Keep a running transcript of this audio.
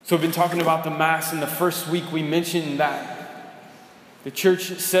So we've been talking about the Mass. In the first week, we mentioned that the church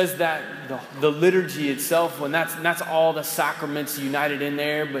says that the liturgy itself, when that's all the sacraments united in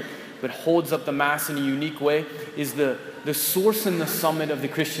there, but holds up the Mass in a unique way, is the source and the summit of the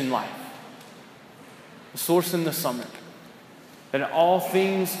Christian life. The source and the summit. That all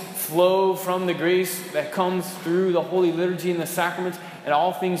things flow from the grace that comes through the Holy Liturgy and the sacraments, and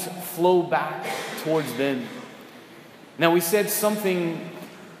all things flow back towards them. Now, we said something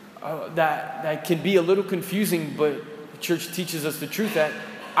that can be a little confusing, but the church teaches us the truth that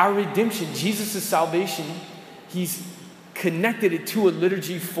our redemption, Jesus' salvation, he's connected it to a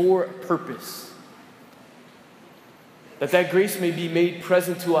liturgy for a purpose. That grace may be made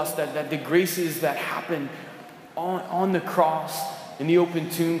present to us, that the graces that happen on the cross in the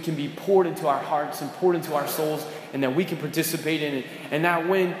open tomb can be poured into our hearts and poured into our souls, and that we can participate in it. And that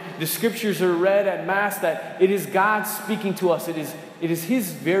when the scriptures are read at Mass, that it is God speaking to us. It is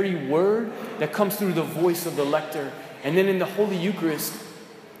His very word that comes through the voice of the lector. And then in the Holy Eucharist,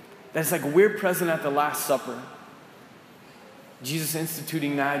 that's like we're present at the Last Supper. Jesus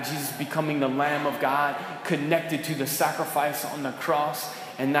instituting that, Jesus becoming the Lamb of God, connected to the sacrifice on the cross,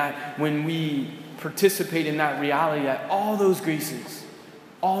 and that when we participate in that reality, that all those graces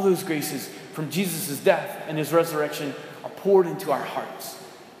from Jesus' death and His resurrection are poured into our hearts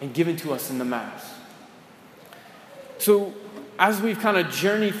and given to us in the Mass. So as we've kind of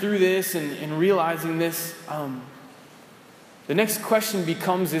journeyed through this and realizing this, the next question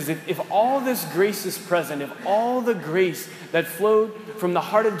becomes is if all this grace is present, if all the grace that flowed from the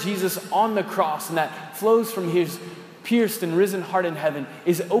heart of Jesus on the cross and that flows from His pierced and risen heart in heaven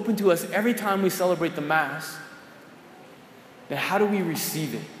is open to us every time we celebrate the Mass, then how do we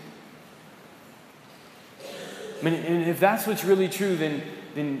receive it? I mean, and if that's what's really true,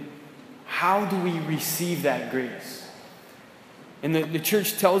 then how do we receive that grace? And the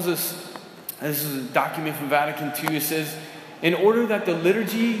church tells us, this is a document from Vatican II, it says, in order that the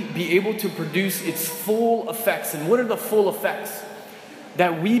liturgy be able to produce its full effects. And what are the full effects?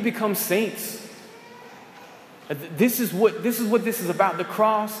 That we become saints. This is what this is about. The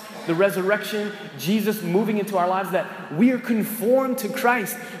cross, the resurrection, Jesus moving into our lives, that we are conformed to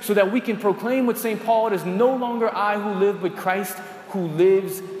Christ so that we can proclaim with St. Paul, it is no longer I who live, but Christ who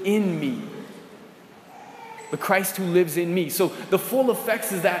lives in me. But Christ who lives in me. So the full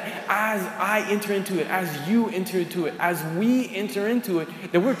effects is that as I enter into it, as you enter into it, as we enter into it,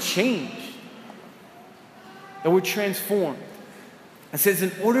 that we're changed, that we're transformed. It says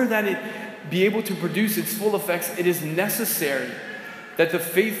in order that it be able to produce its full effects, it is necessary that the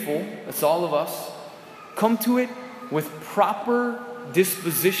faithful, that's all of us, come to it with proper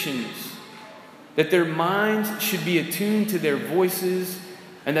dispositions, that their minds should be attuned to their voices,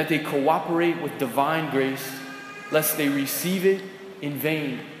 and that they cooperate with divine grace, lest they receive it in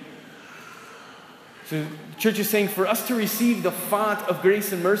vain. So the church is saying for us to receive the font of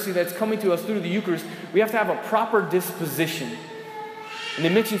grace and mercy that's coming to us through the Eucharist, we have to have a proper disposition. And they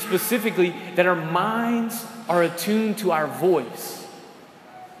mention specifically that our minds are attuned to our voice.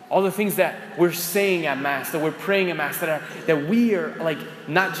 All the things that we're saying at Mass, that we're praying at Mass, that we are like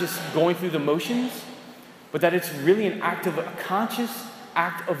not just going through the motions, but that it's really a conscious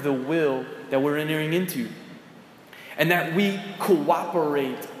act of the will that we're entering into. And that we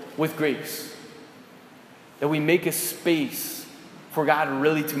cooperate with grace. That we make a space for God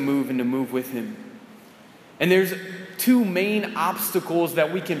really to move and to move with Him. And there's two main obstacles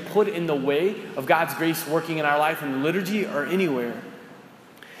that we can put in the way of God's grace working in our life in the liturgy or anywhere.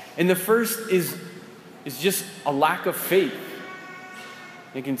 And the first is just a lack of faith.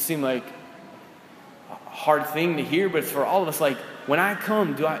 It can seem like a hard thing to hear, but it's for all of us. Like, when I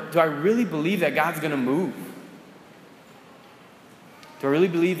come, do I really believe that God's going to move? Do I really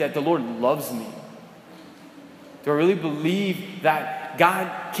believe that the Lord loves me? Do I really believe that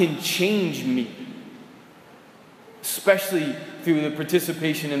God can change me? Especially through the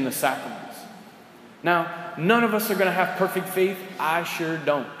participation in the sacraments. Now, none of us are going to have perfect faith. I sure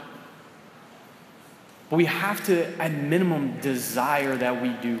don't. But we have to, at minimum, desire that we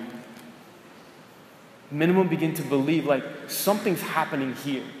do. Minimum, begin to believe like something's happening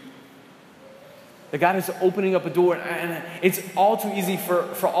here. That God is opening up a door, and it's all too easy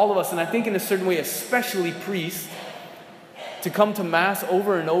for all of us, and I think in a certain way, especially priests, to come to Mass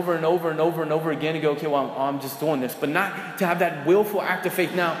over and over and over and over and over again and go, okay, well, I'm just doing this. But not to have that willful act of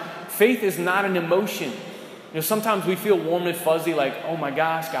faith. Now, faith is not an emotion. You know, sometimes we feel warm and fuzzy, like, oh my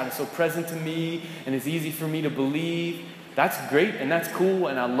gosh, God is so present to me, and it's easy for me to believe. That's great, and that's cool,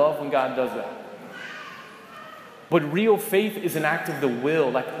 and I love when God does that. But real faith is an act of the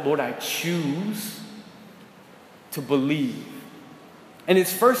will, like, Lord, I choose to believe. And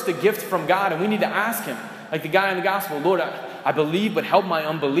it's first a gift from God, and we need to ask him. Like the guy in the gospel, Lord, I believe, but help my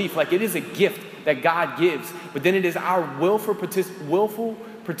unbelief. Like it is a gift that God gives, but then it is our willful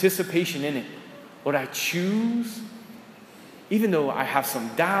participation in it. Lord, I choose, even though I have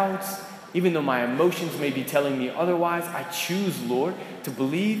some doubts, even though my emotions may be telling me otherwise, I choose, Lord, to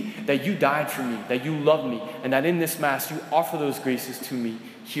believe that you died for me, that you love me, and that in this Mass you offer those graces to me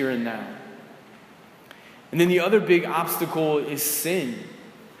here and now. And then the other big obstacle is sin.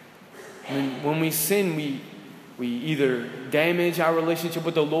 When we sin, we either damage our relationship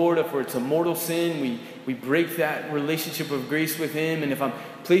with the Lord, if it's a mortal sin, we break that relationship of grace with him. And if I'm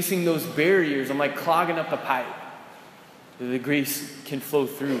placing those barriers, I'm like clogging up the pipe. The grace can flow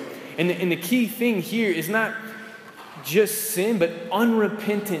through. And the key thing here is not just sin, but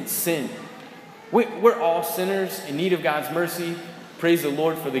unrepentant sin. We're all sinners in need of God's mercy. Praise the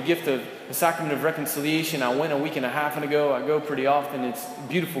Lord for the gift of the sacrament of reconciliation. I went a week and a half ago. I go pretty often. It's a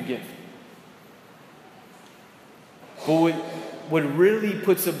beautiful gift. But what really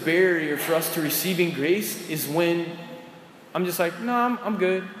puts a barrier for us to receiving grace is when I'm just like, no, I'm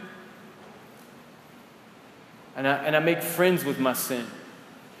good. And I make friends with my sin.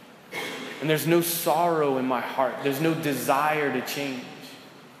 And there's no sorrow in my heart. There's no desire to change.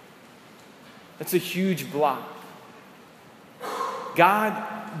 That's a huge block. God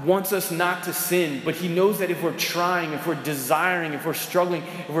wants us not to sin, but he knows that if we're trying, if we're desiring, if we're struggling,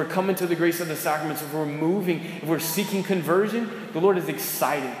 if we're coming to the grace of the sacraments, if we're moving, if we're seeking conversion, the Lord is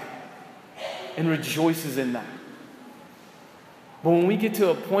excited and rejoices in that. But when we get to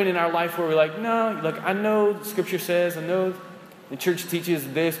a point in our life where we're like, no, like I know the scripture says, I know the church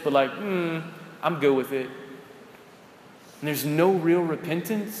teaches this, but like, I'm good with it. And there's no real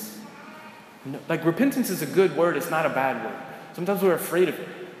repentance. No, like repentance is a good word, it's not a bad word. Sometimes we're afraid of it.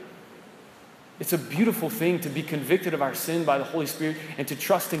 It's a beautiful thing to be convicted of our sin by the Holy Spirit and to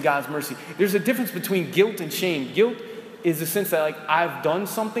trust in God's mercy. There's a difference between guilt and shame. Guilt is the sense that like I've done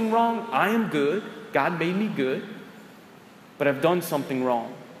something wrong. I am good. God made me good. But I've done something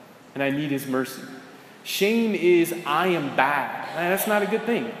wrong and I need his mercy. Shame is I am bad. And that's not a good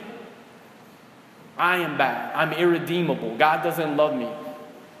thing. I am bad. I'm irredeemable. God doesn't love me.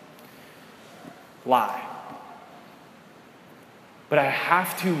 Lie. But I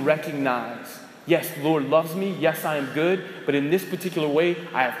have to recognize, yes, the Lord loves me. Yes, I am good. But in this particular way,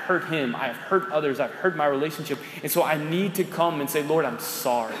 I have hurt him. I have hurt others. I've hurt my relationship. And so I need to come and say, Lord, I'm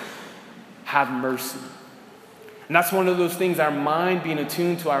sorry. Have mercy. And that's one of those things, our mind being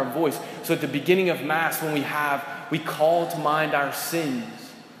attuned to our voice. So at the beginning of Mass, when we call to mind our sins.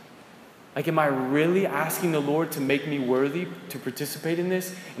 Like, am I really asking the Lord to make me worthy to participate in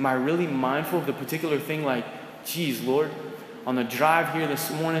this? Am I really mindful of the particular thing like, geez, Lord, on the drive here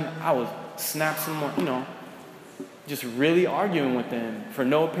this morning, I was snap someone, just really arguing with them for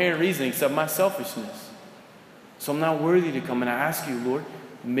no apparent reason except my selfishness. So I'm not worthy to come, and I ask you, Lord,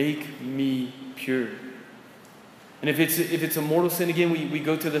 make me pure. And if it's a mortal sin, again, we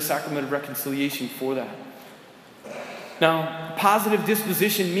go to the sacrament of reconciliation for that. Now, positive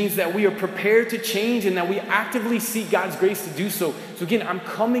disposition means that we are prepared to change and that we actively seek God's grace to do so. So again, I'm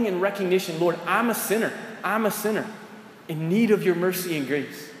coming in recognition, Lord, I'm a sinner. I'm a sinner in need of your mercy and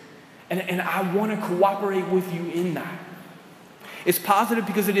grace. And I want to cooperate with you in that. It's positive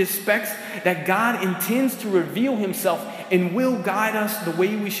because it expects that God intends to reveal himself and will guide us the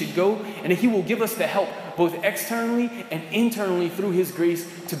way we should go, and that he will give us the help, both externally and internally through his grace,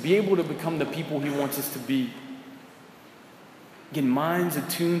 to be able to become the people he wants us to be. Again, minds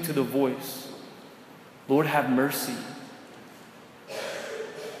attuned to the voice. Lord, have mercy.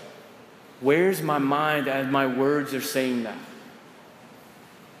 Where's my mind as my words are saying that?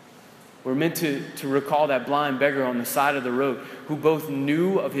 We're meant to recall that blind beggar on the side of the road who both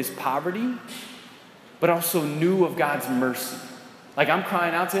knew of his poverty, but also knew of God's mercy. Like, I'm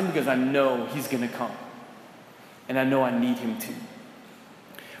crying out to him because I know he's going to come. And I know I need him to.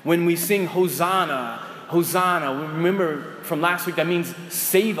 When we sing Hosanna, Hosanna, remember from last week, that means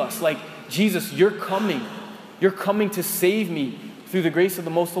save us. Like, Jesus, you're coming. You're coming to save me through the grace of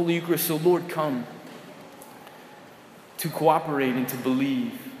the Most Holy Eucharist. So, Lord, come to cooperate and to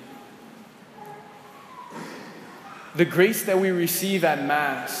believe. The grace that we receive at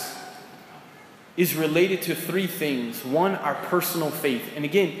Mass is related to three things. One, our personal faith. And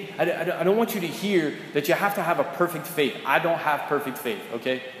again, I don't want you to hear that you have to have a perfect faith. I don't have perfect faith,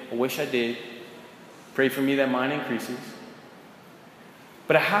 okay? I wish I did. Pray for me that mine increases.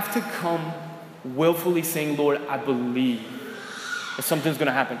 But I have to come willfully saying, Lord, I believe that something's going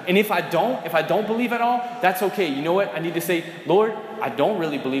to happen. And if I don't believe at all, that's okay. You know what? I need to say, Lord, I don't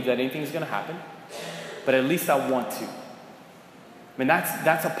really believe that anything's going to happen. But at least I want to. Man,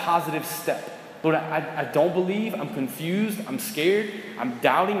 that's a positive step. Lord, I don't believe, I'm confused, I'm scared, I'm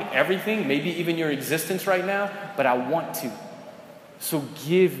doubting everything, maybe even your existence right now, but I want to. So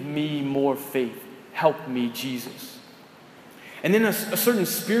give me more faith. Help me, Jesus. And then a certain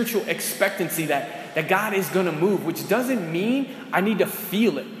spiritual expectancy that God is going to move, which doesn't mean I need to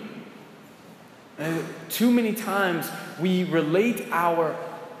feel it. Too many times we relate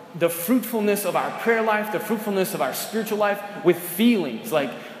the fruitfulness of our prayer life, the fruitfulness of our spiritual life with feelings.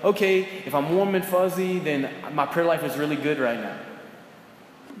 Like, okay, if I'm warm and fuzzy, then my prayer life is really good right now.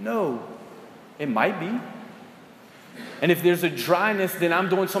 No, it might be. And if there's a dryness, then I'm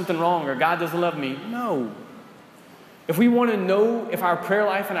doing something wrong or God doesn't love me. No. If we want to know if our prayer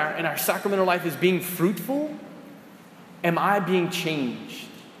life and our sacramental life is being fruitful, am I being changed?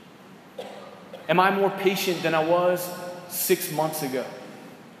 Am I more patient than I was 6 months ago?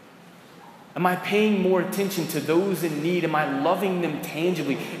 Am I paying more attention to those in need? Am I loving them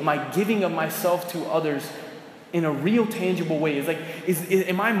tangibly? Am I giving of myself to others in a real tangible way?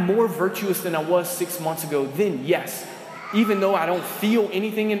 Am I more virtuous than I was 6 months ago? Then yes, even though I don't feel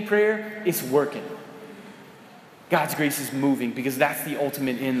anything in prayer, it's working. God's grace is moving because that's the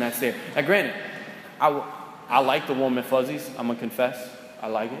ultimate end that's there. Now granted, I like the warm and fuzzies. I'm going to confess. I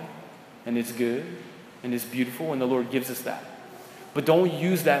like it. And it's good. And it's beautiful. And the Lord gives us that. But don't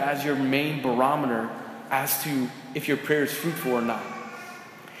use that as your main barometer as to if your prayer is fruitful or not.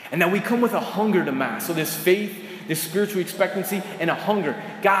 And now we come with a hunger to Mass. So this faith, this spiritual expectancy, and a hunger.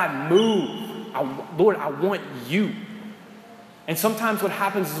 God, move. Lord, I want you. And sometimes what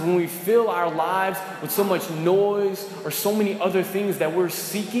happens is when we fill our lives with so much noise or so many other things that we're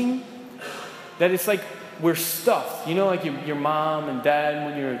seeking, that it's like we're stuffed. You know, like your mom and dad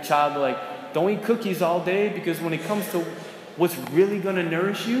when you're a child, they're like, don't eat cookies all day because when it comes to what's really going to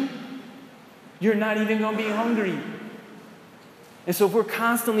nourish you, you're not even going to be hungry. And so if we're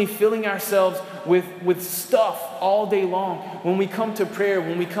constantly filling ourselves with stuff all day long, when we come to prayer,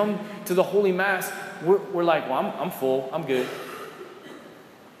 when we come to the Holy Mass, we're like, well, I'm full, I'm good.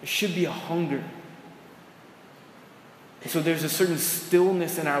 There should be a hunger. And so there's a certain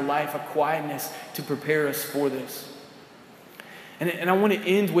stillness in our life, a quietness to prepare us for this. And I want to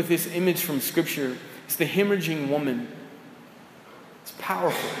end with this image from Scripture. It's the hemorrhaging woman. It's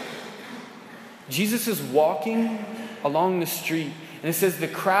powerful. Jesus is walking along the street, and it says the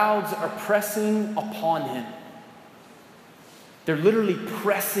crowds are pressing upon him. They're literally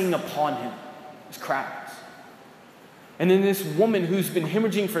pressing upon him, these crowds. And then this woman who's been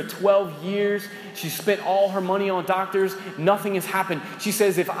hemorrhaging for 12 years, she spent all her money on doctors, nothing has happened. She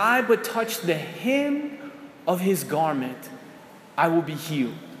says, if I but touch the hem of his garment, I will be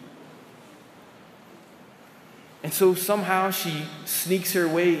healed. And so somehow she sneaks her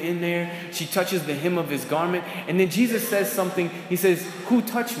way in there. She touches the hem of his garment. And then Jesus says something. He says, who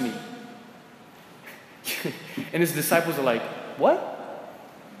touched me? And his disciples are like, what?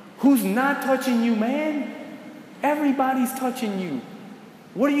 Who's not touching you, man? Everybody's touching you.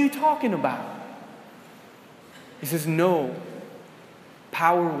 What are you talking about? He says, no.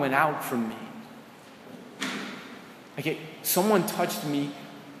 Power went out from me. Okay, someone touched me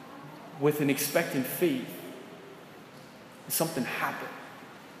with an expectant faith. Something happened.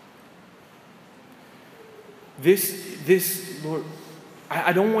 This, Lord,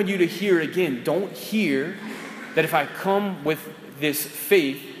 I don't want you to hear again. Don't hear that if I come with this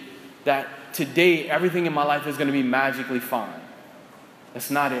faith, that today everything in my life is going to be magically fine. That's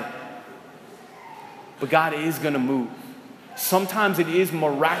not it. But God is going to move. Sometimes it is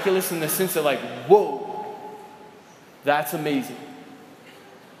miraculous in the sense of like, whoa, that's amazing.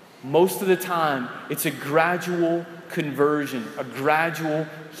 Most of the time, it's a gradual conversion, a gradual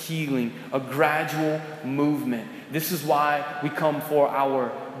healing, a gradual movement. This is why we come for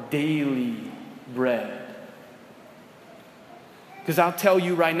our daily bread. Because I'll tell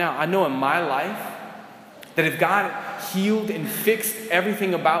you right now, I know in my life that if God healed and fixed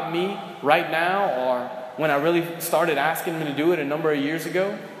everything about me right now, or when I really started asking him to do it a number of years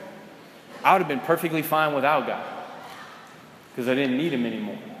ago, I would have been perfectly fine without God. Because I didn't need him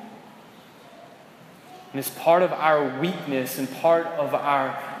anymore. And it's part of our weakness and part of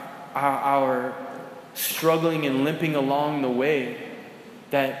our struggling and limping along the way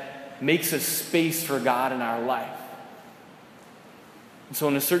that makes a space for God in our life. And so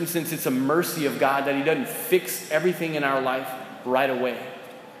in a certain sense, it's a mercy of God that he doesn't fix everything in our life right away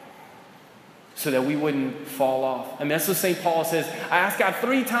so that we wouldn't fall off. I mean, that's what St. Paul says. I asked God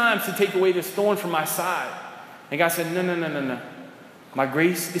 3 times to take away this thorn from my side. And God said, no. My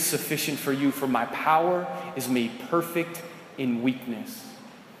grace is sufficient for you, for my power is made perfect in weakness.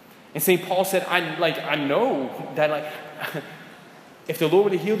 And St. Paul said, I know that If the Lord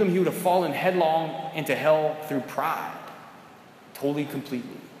would have healed him, he would have fallen headlong into hell through pride, totally,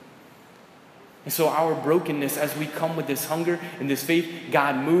 completely. And so our brokenness, as we come with this hunger and this faith,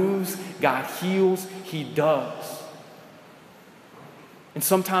 God moves, God heals, he does. And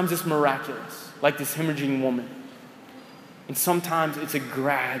sometimes it's miraculous, like this hemorrhaging woman. And sometimes it's a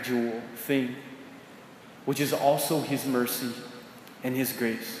gradual thing, which is also his mercy and his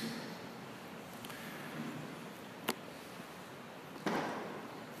grace.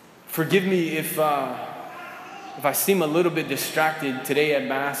 Forgive me if I seem a little bit distracted today at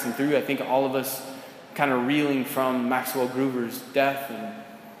Mass and through. I think all of us kind of reeling from Maxwell Groover's death and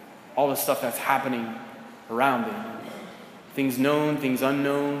all the stuff that's happening around it. Things known, things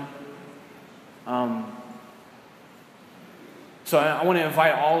unknown. So I want to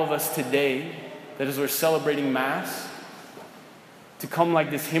invite all of us today, that as we're celebrating Mass, to come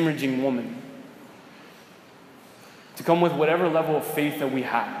like this hemorrhaging woman. To come with whatever level of faith that we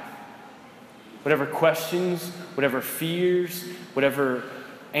have. Whatever questions, whatever fears, whatever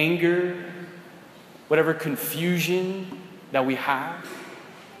anger, whatever confusion that we have.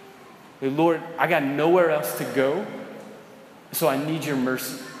 Lord, I got nowhere else to go, so I need your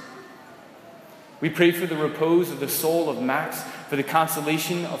mercy. We pray for the repose of the soul of Max, for the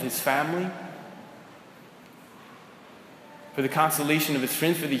consolation of his family, for the consolation of his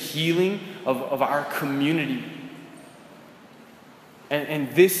friends, for the healing of our community.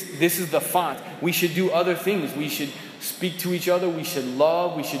 And this is the font. We should do other things. We should speak to each other. We should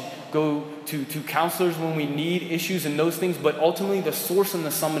love. We should go to counselors when we need issues and those things. But ultimately, the source and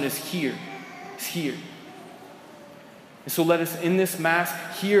the summit is here. It's here. And so let us, in this Mass,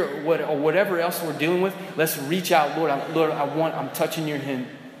 here or whatever else we're dealing with, let's reach out. Lord, I'm touching your hand.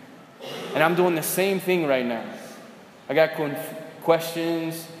 And I'm doing the same thing right now. I got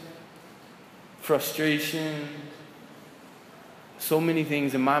questions, frustration, so many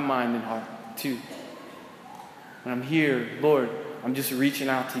things in my mind and heart, too. When I'm here, Lord, I'm just reaching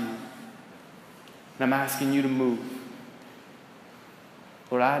out to you. And I'm asking you to move.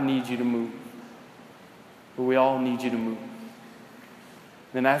 Lord, I need you to move. But we all need you to move.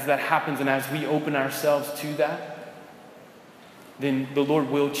 And as that happens and as we open ourselves to that, then the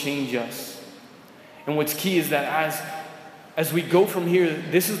Lord will change us. And what's key is that as we go from here,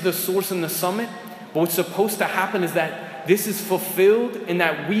 this is the source and the summit. But what's supposed to happen is that this is fulfilled and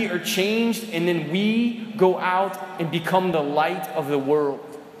that we are changed, and then we go out and become the light of the world.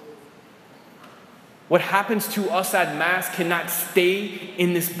 What happens to us at Mass cannot stay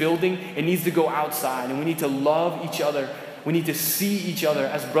in this building. It needs to go outside, and we need to love each other. We need to see each other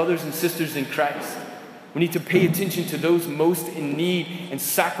as brothers and sisters in Christ. We need to pay attention to those most in need and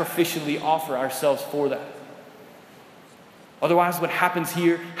sacrificially offer ourselves for that. Otherwise, what happens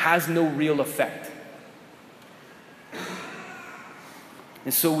here has no real effect.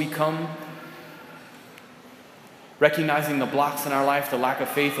 And so we come recognizing the blocks in our life, the lack of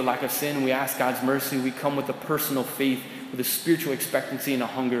faith, the lack of sin. We ask God's mercy. We come with a personal faith, with a spiritual expectancy and a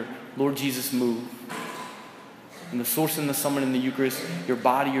hunger. Lord Jesus, move. And the source and the summit in the Eucharist, your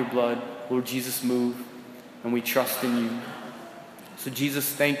body, your blood. Lord Jesus, move. And we trust in you. So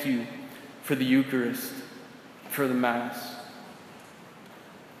Jesus, thank you for the Eucharist, for the Mass.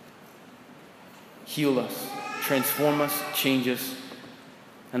 Heal us, transform us, change us.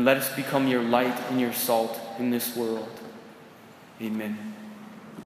 And let us become your light and your salt in this world. Amen.